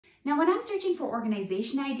Now, when I'm searching for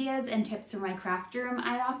organization ideas and tips for my craft room,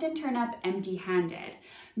 I often turn up empty-handed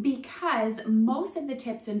because most of the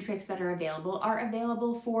tips and tricks that are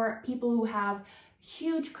available for people who have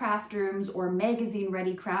huge craft rooms or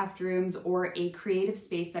magazine-ready craft rooms or a creative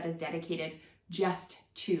space that is dedicated just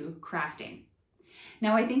to crafting.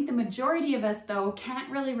 Now, I think the majority of us, though, can't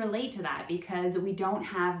really relate to that because we don't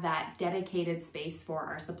have that dedicated space for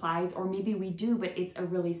our supplies, or maybe we do, but it's a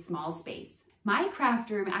really small space. My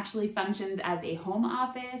craft room actually functions as a home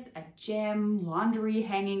office, a gym, laundry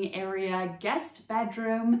hanging area, guest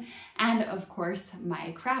bedroom, and of course,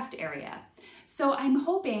 my craft area. So I'm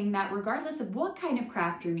hoping that regardless of what kind of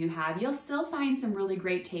craft room you have, you'll still find some really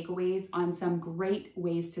great takeaways on some great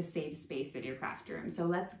ways to save space in your craft room. So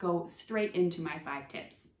let's go straight into my 5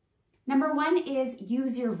 tips. Number 1 is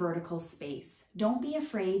use your vertical space. Don't be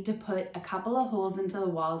afraid to put a couple of holes into the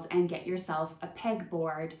walls and get yourself a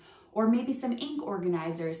pegboard or maybe some ink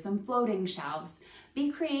organizers, some floating shelves. Be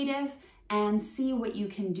creative and see what you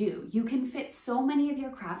can do. You can fit so many of your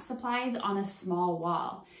craft supplies on a small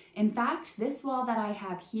wall. In fact, this wall that I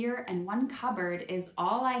have here and one cupboard is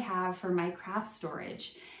all I have for my craft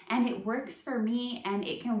storage, and it works for me and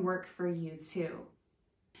it can work for you too.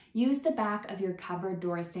 Use the back of your cupboard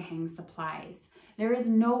doors to hang supplies. There is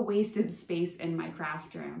no wasted space in my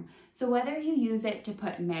craft room. So whether you use it to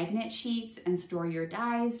put magnet sheets and store your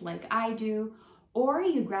dies like I do, or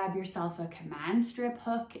you grab yourself a command strip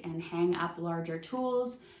hook and hang up larger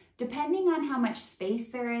tools, depending on how much space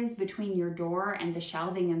there is between your door and the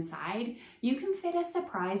shelving inside, you can fit a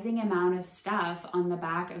surprising amount of stuff on the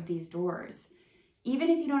back of these doors. Even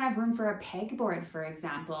if you don't have room for a pegboard, for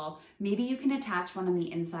example, maybe you can attach one on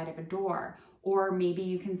the inside of a door, or maybe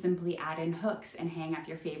you can simply add in hooks and hang up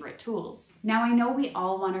your favorite tools. Now, I know we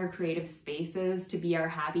all want our creative spaces to be our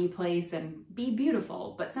happy place and be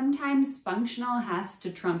beautiful, but sometimes functional has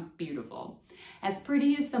to trump beautiful. As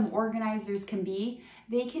pretty as some organizers can be,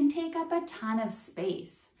 they can take up a ton of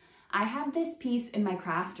space. I have this piece in my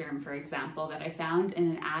craft room, for example, that I found in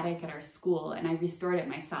an attic at our school, and I restored it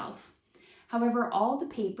myself. However, all the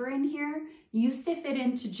paper in here used to fit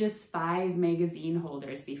into just 5 magazine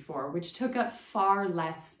holders before, which took up far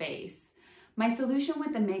less space. My solution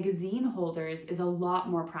with the magazine holders is a lot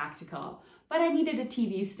more practical, but I needed a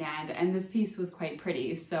TV stand and this piece was quite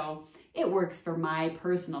pretty, so it works for my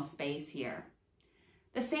personal space here.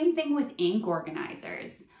 The same thing with ink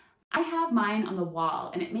organizers. I have mine on the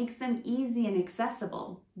wall and it makes them easy and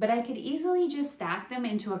accessible, but I could easily just stack them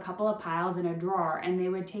into a couple of piles in a drawer and they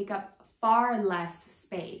would take up far less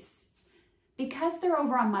space. Because they're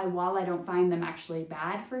over on my wall, I don't find them actually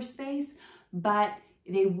bad for space, but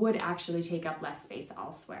they would actually take up less space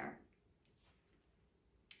elsewhere.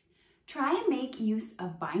 Try and make use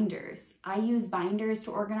of binders. I use binders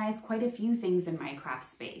to organize quite a few things in my craft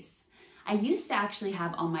space. I used to actually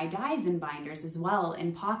have all my dies in binders as well,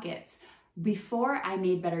 in pockets, before I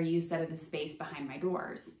made better use out of the space behind my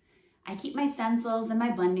doors. I keep my stencils and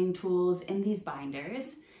my blending tools in these binders,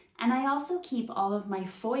 and I also keep all of my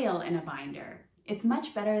foil in a binder. It's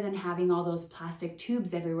much better than having all those plastic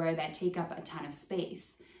tubes everywhere that take up a ton of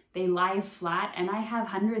space. They lie flat and I have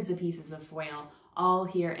hundreds of pieces of foil all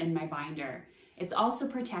here in my binder. It's also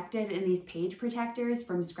protected in these page protectors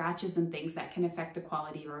from scratches and things that can affect the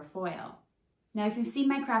quality of your foil. Now, if you've seen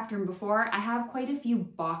my craft room before, I have quite a few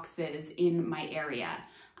boxes in my area.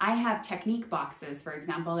 I have technique boxes, for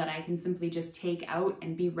example, that I can simply just take out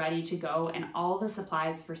and be ready to go, and all the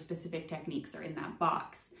supplies for specific techniques are in that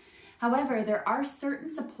box. However, there are certain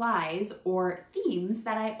supplies or themes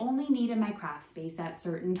that I only need in my craft space at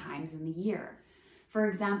certain times in the year. For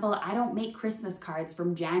example, I don't make Christmas cards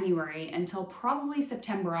from January until probably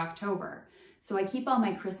September, October. So I keep all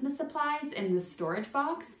my Christmas supplies in the storage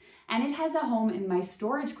box, and it has a home in my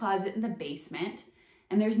storage closet in the basement.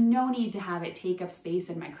 And there's no need to have it take up space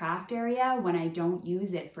in my craft area when I don't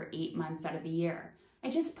use it for 8 months out of the year. I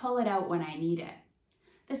just pull it out when I need it.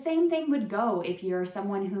 The same thing would go if you're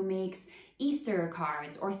someone who makes Easter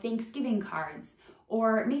cards or Thanksgiving cards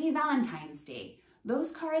or maybe Valentine's Day.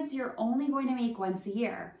 Those cards you're only going to make once a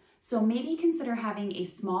year. So maybe consider having a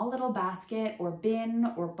small little basket or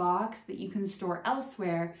bin or box that you can store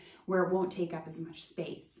elsewhere where it won't take up as much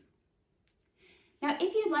space. Now,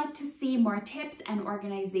 if you'd like to see more tips and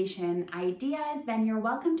organization ideas, then you're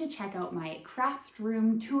welcome to check out my craft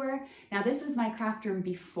room tour. Now, this was my craft room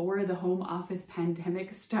before the home office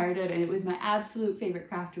pandemic started, and it was my absolute favorite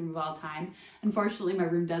craft room of all time. Unfortunately, my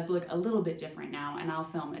room does look a little bit different now, and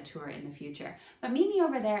I'll film a tour in the future. But meet me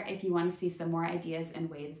over there if you want to see some more ideas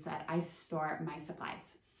and ways that I store my supplies.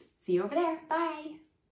 See you over there. Bye.